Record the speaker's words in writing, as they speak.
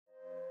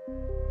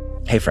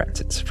Hey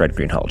friends, it's Fred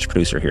Greenhalgh,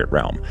 producer here at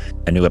Realm.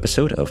 A new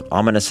episode of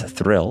Ominous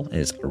Thrill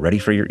is ready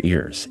for your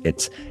ears.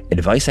 It's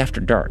Advice After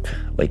Dark.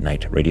 Late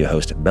night radio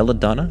host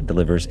Belladonna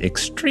delivers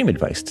extreme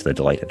advice to the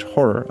delight and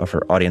horror of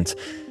her audience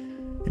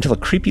until a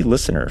creepy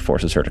listener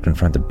forces her to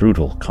confront the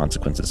brutal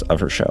consequences of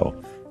her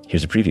show.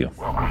 Here's a preview.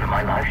 Welcome to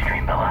my live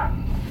stream, Bella.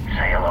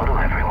 Say hello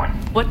to everyone.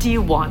 What do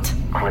you want?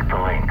 Click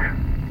the link.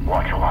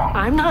 Watch along.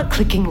 I'm not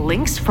clicking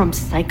links from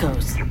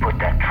psychos. You put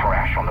that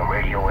trash on the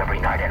radio every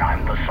night and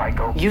I'm the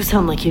psycho? You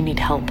sound like you need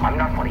help. I'm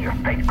not one of your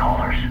fake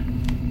callers.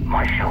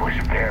 My show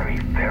is very,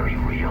 very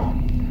real.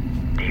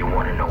 Do you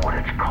want to know what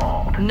it's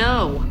called?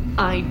 No,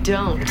 I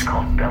don't. It's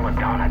called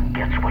Belladonna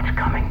Gets What's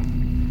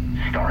Coming.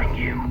 Starring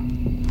you.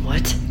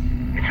 What?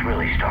 It's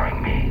really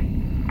starring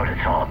me, but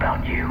it's all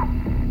about you.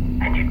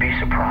 And you'd be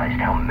surprised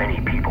how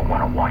many people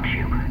want to watch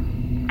you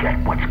get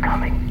what's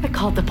coming. I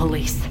called the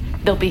police.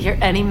 They'll be here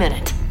any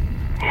minute.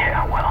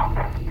 Yeah, well,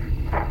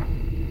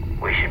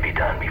 we should be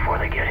done before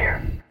they get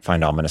here.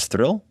 Find Ominous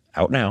Thrill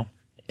out now,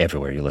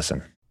 everywhere you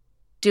listen.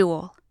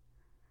 Duel.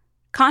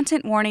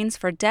 Content warnings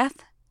for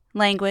death,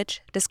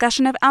 language,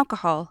 discussion of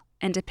alcohol,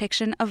 and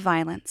depiction of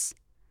violence.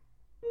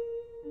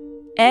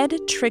 Ed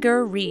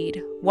Trigger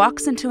Reed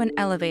walks into an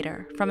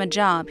elevator from a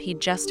job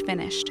he'd just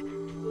finished.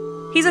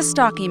 He's a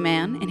stocky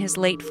man in his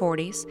late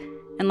 40s,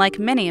 and like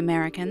many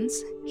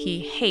Americans,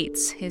 he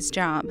hates his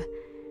job.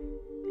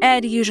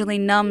 Ed usually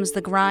numbs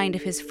the grind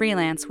of his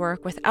freelance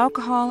work with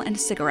alcohol and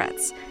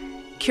cigarettes,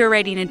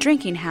 curating a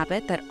drinking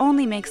habit that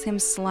only makes him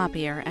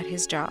sloppier at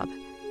his job.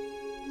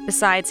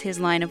 Besides his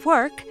line of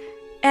work,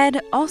 Ed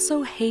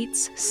also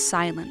hates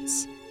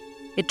silence.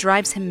 It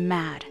drives him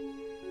mad,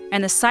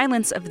 and the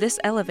silence of this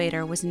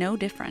elevator was no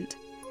different.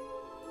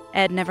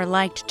 Ed never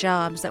liked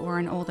jobs that were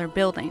in older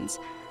buildings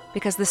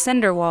because the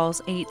cinder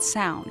walls ate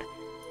sound,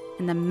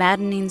 and the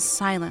maddening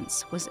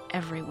silence was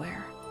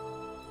everywhere.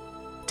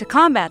 To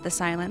combat the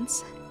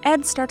silence,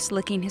 Ed starts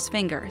licking his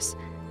fingers.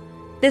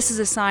 This is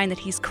a sign that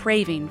he's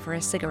craving for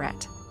a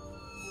cigarette.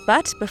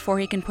 But before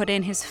he can put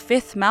in his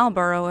 5th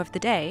Marlboro of the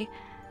day,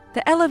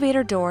 the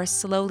elevator door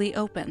slowly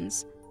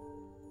opens.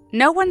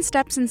 No one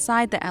steps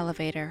inside the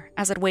elevator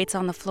as it waits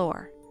on the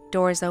floor,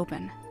 doors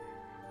open.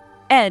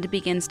 Ed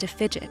begins to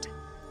fidget,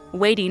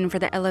 waiting for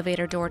the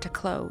elevator door to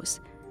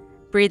close,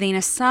 breathing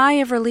a sigh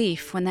of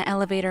relief when the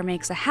elevator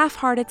makes a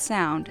half-hearted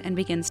sound and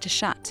begins to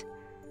shut.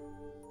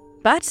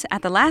 But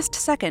at the last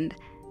second,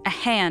 a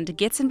hand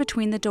gets in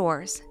between the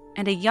doors,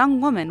 and a young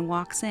woman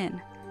walks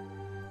in.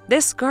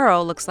 This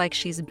girl looks like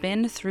she's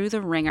been through the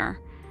ringer.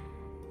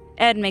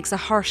 Ed makes a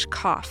harsh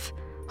cough,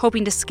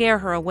 hoping to scare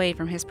her away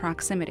from his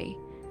proximity.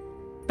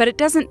 But it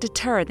doesn't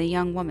deter the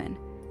young woman,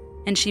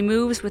 and she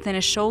moves within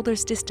a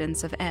shoulder's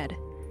distance of Ed.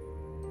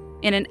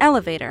 In an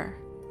elevator,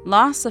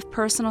 loss of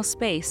personal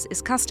space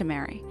is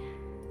customary,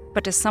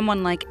 but to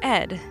someone like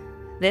Ed,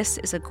 this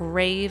is a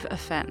grave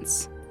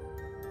offense.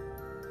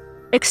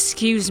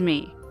 "Excuse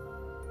me,"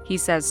 he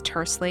says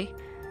tersely.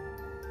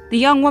 The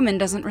young woman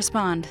doesn't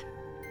respond.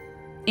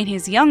 In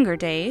his younger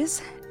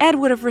days, Ed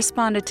would have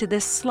responded to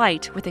this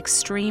slight with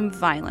extreme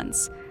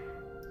violence.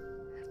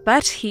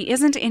 But he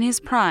isn't in his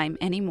prime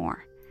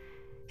anymore.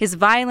 His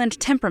violent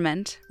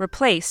temperament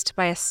replaced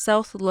by a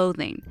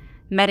self-loathing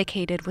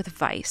medicated with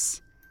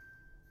vice.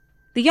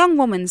 The young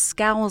woman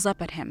scowls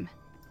up at him,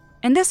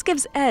 and this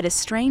gives Ed a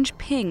strange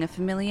ping of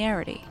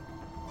familiarity.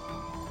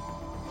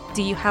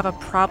 "Do you have a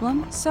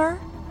problem, sir?"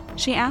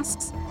 she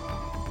asks.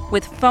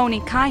 With phony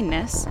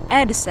kindness,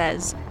 Ed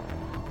says,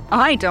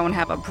 "I don't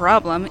have a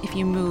problem if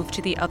you move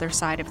to the other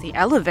side of the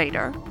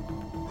elevator."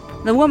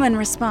 The woman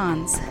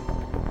responds,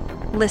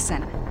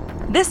 "Listen,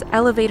 this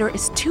elevator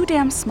is too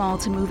damn small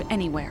to move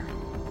anywhere.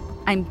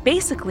 I'm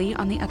basically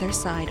on the other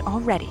side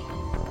already."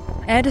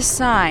 Ed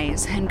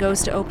sighs and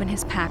goes to open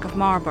his pack of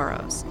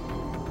Marlboros.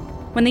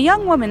 When the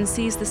young woman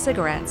sees the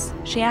cigarettes,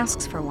 she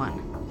asks for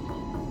one.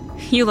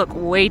 "You look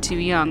way too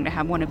young to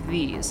have one of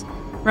these,"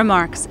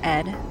 remarks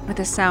Ed with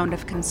a sound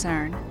of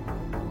concern.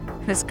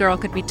 This girl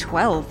could be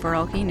 12 for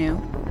all he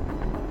knew.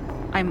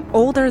 "I'm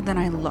older than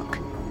I look,"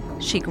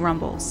 she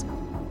grumbles.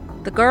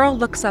 The girl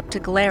looks up to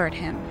glare at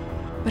him,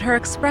 but her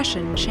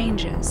expression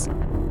changes.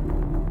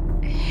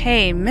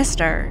 "Hey,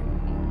 mister,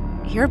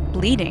 you're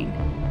bleeding."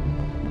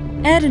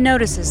 Ed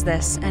notices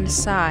this and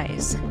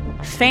sighs,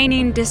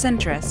 feigning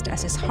disinterest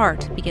as his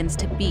heart begins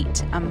to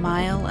beat a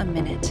mile a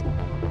minute.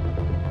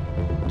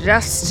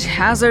 "Just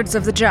hazards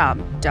of the job,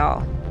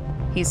 doll,"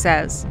 he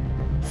says,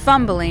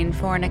 fumbling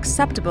for an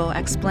acceptable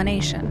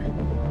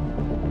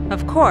explanation.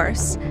 Of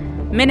course,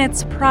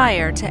 minutes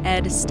prior to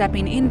Ed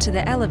stepping into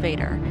the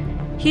elevator,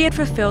 he had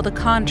fulfilled a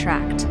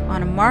contract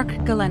on Mark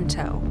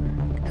Galento,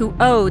 who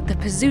owed the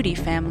Pizzuti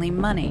family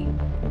money.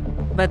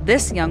 But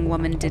this young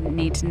woman didn't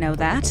need to know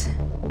that,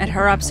 and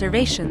her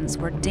observations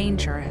were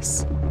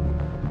dangerous.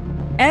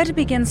 Ed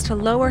begins to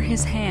lower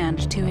his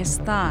hand to his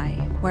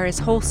thigh, where his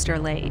holster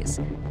lays,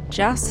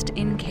 just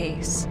in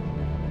case.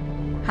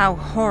 How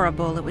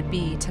horrible it would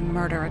be to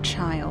murder a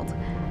child.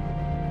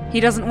 He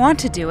doesn't want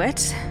to do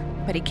it,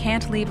 but he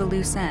can't leave a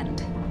loose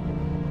end.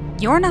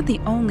 You're not the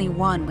only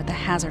one with a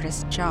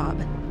hazardous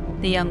job,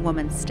 the young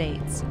woman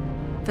states,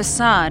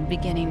 facade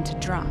beginning to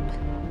drop.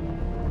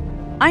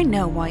 "I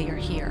know why you're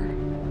here.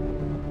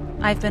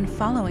 I've been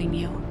following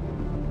you."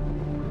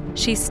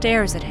 She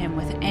stares at him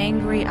with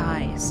angry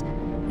eyes,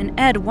 and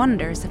Ed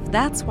wonders if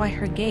that's why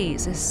her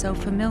gaze is so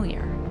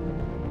familiar.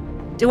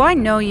 "Do I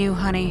know you,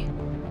 honey?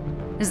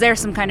 Is there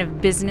some kind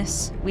of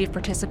business we've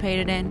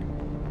participated in?"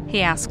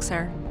 he asks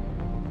her.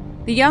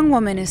 The young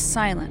woman is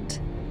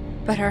silent,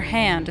 but her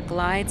hand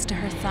glides to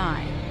her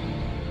thigh,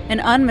 an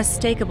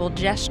unmistakable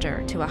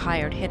gesture to a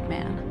hired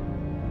hitman.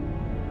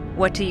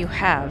 "What do you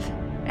have?"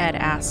 Ed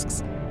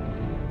asks.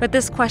 But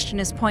this question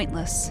is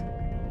pointless.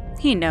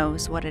 He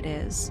knows what it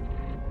is.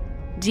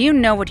 "Do you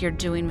know what you're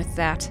doing with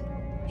that?"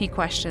 he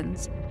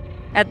questions.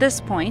 At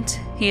this point,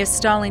 he is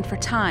stalling for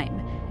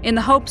time, in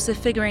the hopes of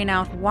figuring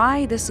out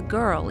why this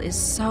girl is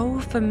so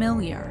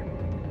familiar.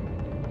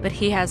 But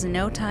he has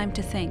no time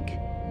to think.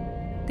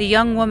 The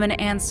young woman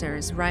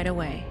answers right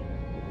away.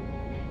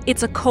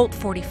 "It's a Colt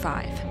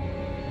 45.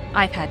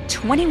 I've had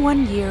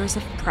 21 years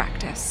of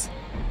practice."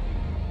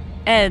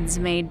 Ed's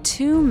made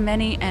too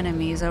many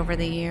enemies over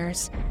the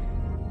years.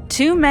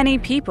 Too many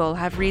people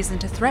have reason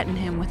to threaten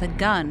him with a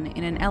gun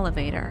in an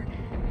elevator,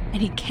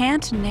 and he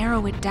can't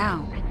narrow it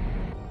down.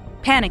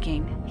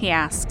 Panicking, he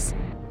asks,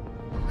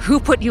 "Who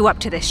put you up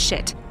to this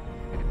shit?"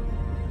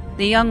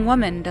 The young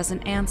woman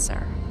doesn't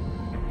answer,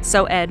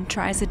 so Ed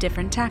tries a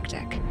different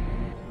tactic.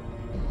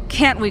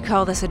 "Can't we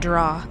call this a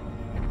draw?"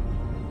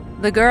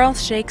 The girl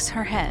shakes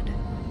her head,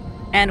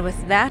 and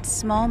with that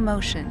small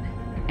motion,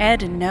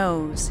 Ed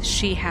knows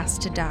she has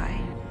to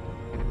die.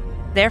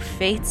 Their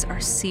fates are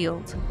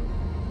sealed.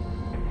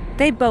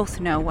 They both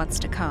know what's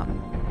to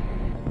come,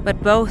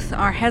 but both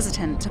are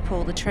hesitant to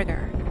pull the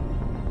trigger.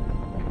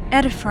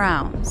 Ed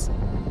frowns.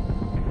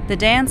 The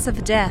dance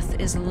of death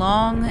is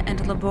long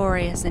and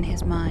laborious in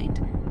his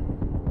mind,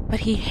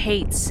 but he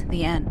hates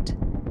the end,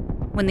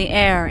 when the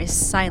air is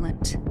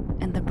silent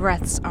and the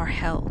breaths are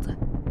held.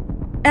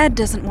 Ed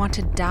doesn't want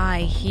to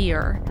die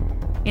here,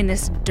 in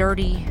this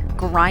dirty,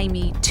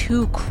 grimy,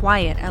 too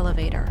quiet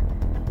elevator.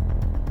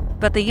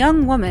 But the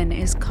young woman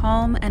is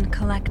calm and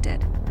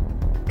collected,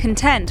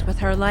 content with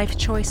her life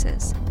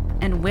choices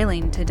and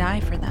willing to die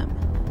for them.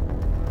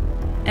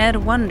 Ed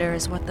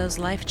wonders what those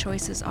life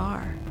choices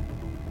are.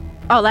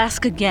 "I'll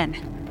ask again.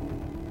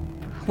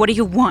 What do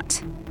you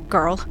want,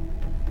 girl?"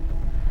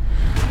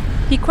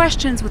 He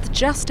questions with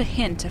just a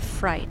hint of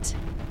fright.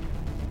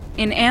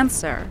 In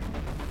answer,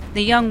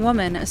 the young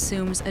woman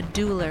assumes a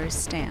dueler's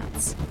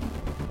stance.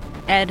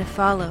 Ed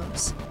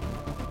follows.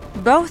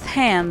 Both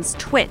hands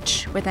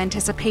twitch with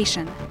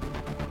anticipation,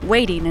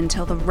 waiting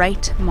until the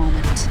right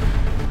moment.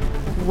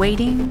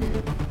 Waiting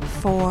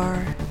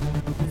for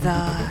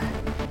the...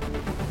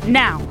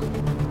 Now!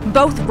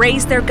 Both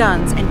raise their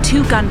guns and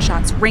 2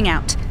 gunshots ring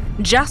out,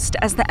 just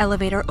as the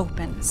elevator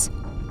opens.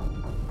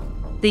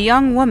 The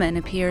young woman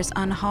appears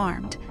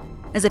unharmed,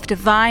 as if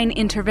divine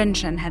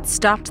intervention had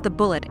stopped the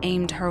bullet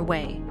aimed her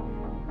way.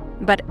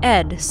 But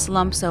Ed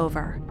slumps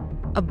over,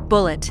 a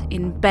bullet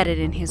embedded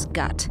in his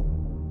gut.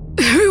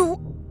 "Who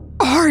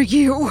are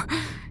you?"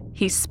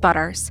 he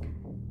sputters,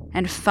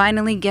 and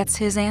finally gets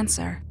his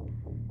answer.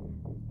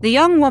 The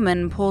young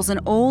woman pulls an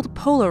old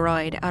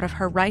Polaroid out of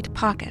her right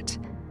pocket.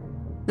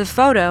 The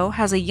photo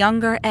has a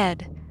younger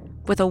Ed,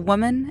 with a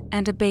woman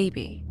and a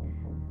baby.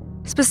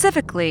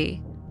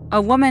 Specifically,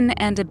 a woman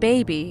and a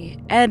baby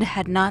Ed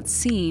had not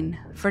seen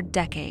for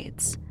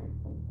decades.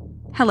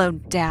 "Hello,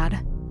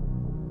 Dad.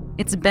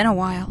 It's been a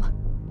while.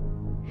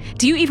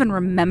 Do you even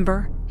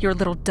remember your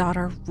little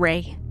daughter,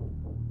 Ray?"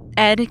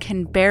 Ed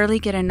can barely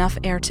get enough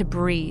air to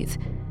breathe,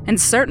 and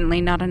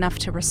certainly not enough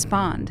to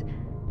respond.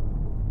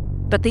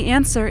 But the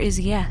answer is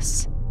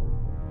yes.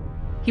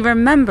 He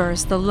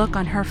remembers the look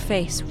on her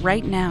face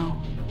right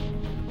now.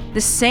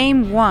 The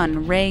same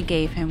one Ray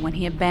gave him when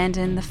he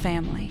abandoned the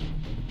family.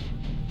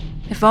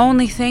 If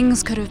only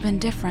things could have been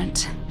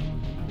different.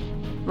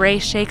 Ray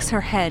shakes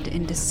her head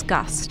in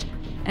disgust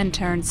and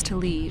turns to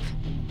leave.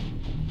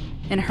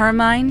 In her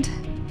mind,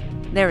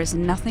 there is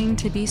nothing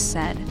to be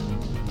said.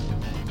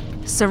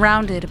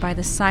 Surrounded by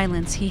the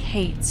silence he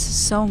hates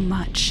so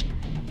much,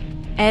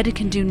 Ed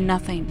can do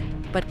nothing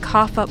but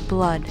cough up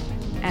blood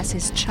as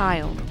his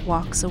child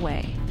walks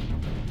away.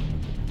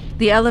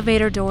 The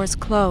elevator doors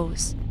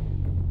close.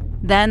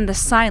 Then the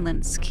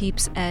silence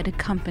keeps Ed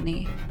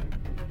company.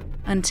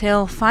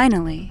 Until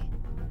finally,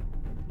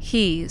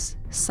 he's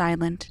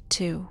silent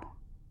too.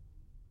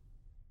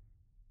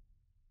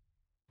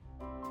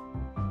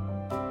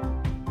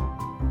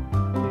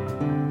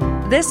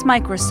 This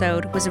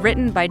microsode was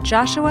written by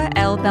Joshua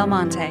L.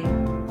 Belmonte,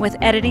 with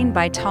editing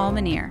by Tal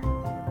Minear.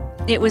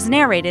 It was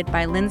narrated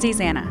by Lindsay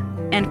Zanna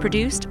and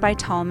produced by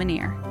Tal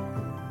Minear.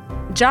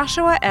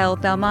 Joshua L.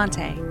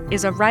 Belmonte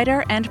is a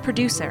writer and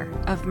producer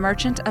of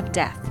Merchant of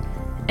Death,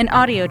 an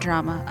audio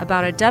drama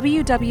about a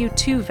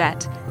WW2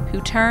 vet who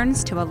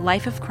turns to a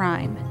life of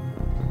crime.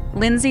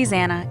 Lindsay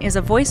Zanna is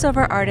a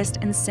voiceover artist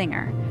and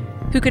singer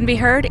who can be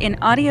heard in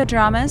audio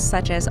dramas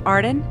such as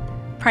Arden,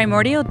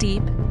 Primordial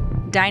Deep,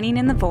 Dining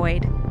in the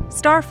Void,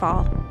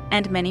 Starfall,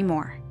 and many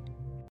more.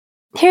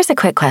 Here's a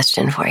quick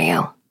question for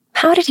you.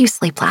 How did you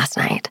sleep last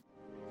night?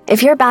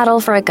 If your battle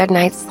for a good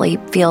night's sleep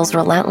feels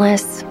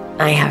relentless,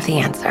 I have the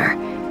answer.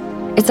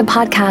 It's a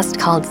podcast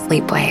called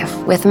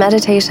Sleepwave, with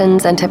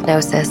meditations and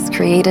hypnosis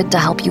created to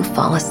help you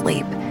fall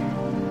asleep.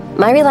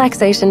 My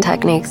relaxation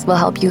techniques will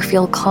help you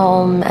feel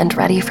calm and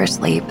ready for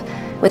sleep,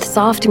 with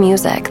soft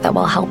music that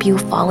will help you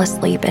fall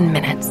asleep in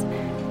minutes.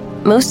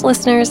 Most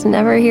listeners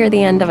never hear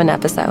the end of an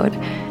episode,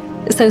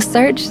 so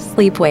search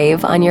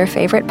Sleepwave on your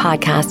favorite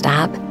podcast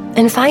app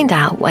and find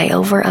out why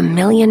over 1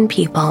 million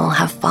people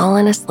have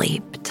fallen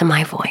asleep to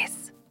my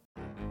voice.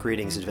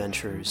 Greetings,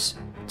 adventurers.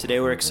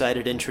 Today we're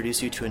excited to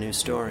introduce you to a new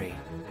story,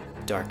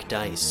 Dark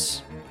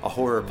Dice, a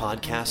horror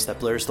podcast that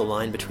blurs the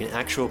line between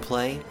actual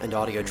play and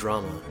audio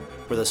drama,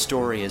 where the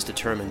story is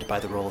determined by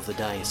the roll of the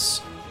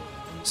dice.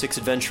 6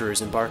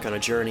 adventurers embark on a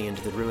journey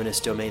into the ruinous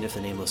domain of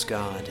the Nameless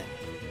God.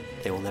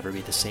 They will never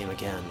be the same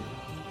again.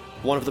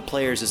 One of the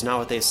players is not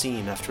what they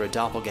seem after a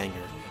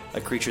doppelganger, a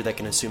creature that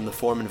can assume the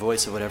form and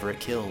voice of whatever it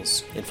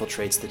kills,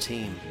 infiltrates the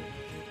team.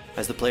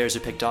 As the players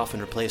are picked off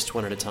and replaced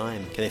one at a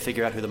time, can they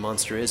figure out who the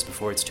monster is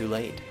before it's too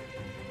late?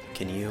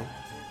 Can you?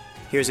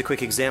 Here's a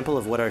quick example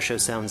of what our show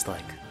sounds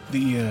like.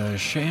 The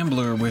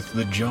shambler with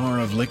the jar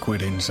of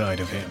liquid inside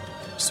of him.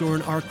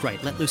 Soren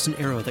Arkwright let loose an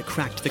arrow that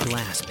cracked the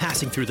glass,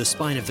 passing through the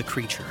spine of the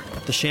creature.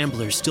 The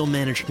shambler still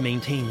managed to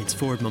maintain its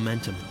forward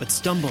momentum, but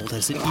stumbled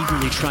as it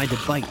eagerly tried to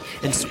bite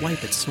and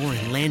swipe at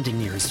Soren, landing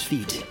near his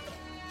feet.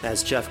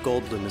 As Jeff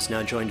Goldblum has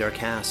now joined our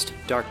cast,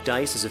 Dark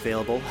Dice is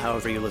available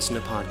however you listen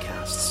to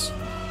podcasts.